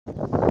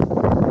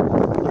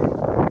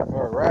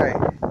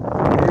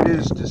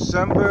is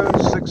December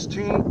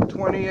 16th,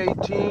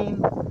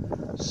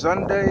 2018,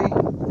 Sunday,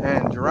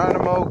 and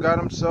Geronimo got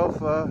himself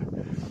a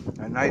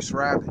nice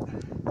rabbit.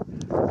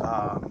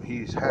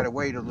 He's had to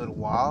wait a little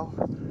while,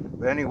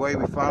 but anyway,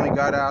 we finally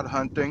got out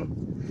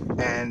hunting,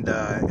 and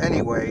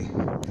anyway,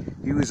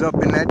 he was up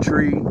in that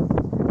tree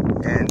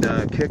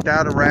and kicked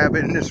out a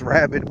rabbit, and this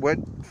rabbit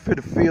went for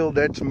the field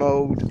that's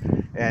mowed,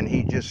 and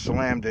he just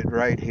slammed it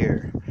right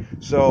here.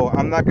 So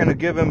I'm not going to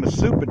give him a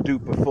super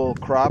duper full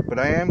crop, but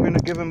I am going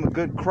to give him a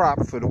good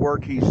crop for the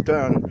work he's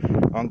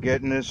done on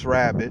getting this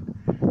rabbit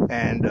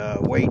and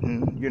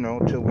waiting, you know,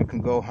 till we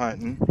can go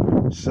hunting.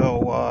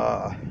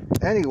 So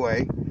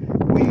anyway,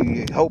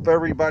 we hope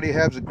everybody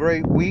has a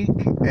great week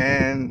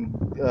and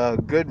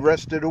good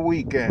rest of the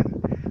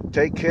weekend.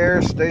 Take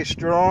care, stay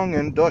strong,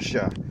 and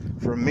dosha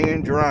from me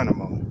and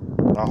Geronimo.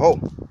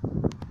 Aho.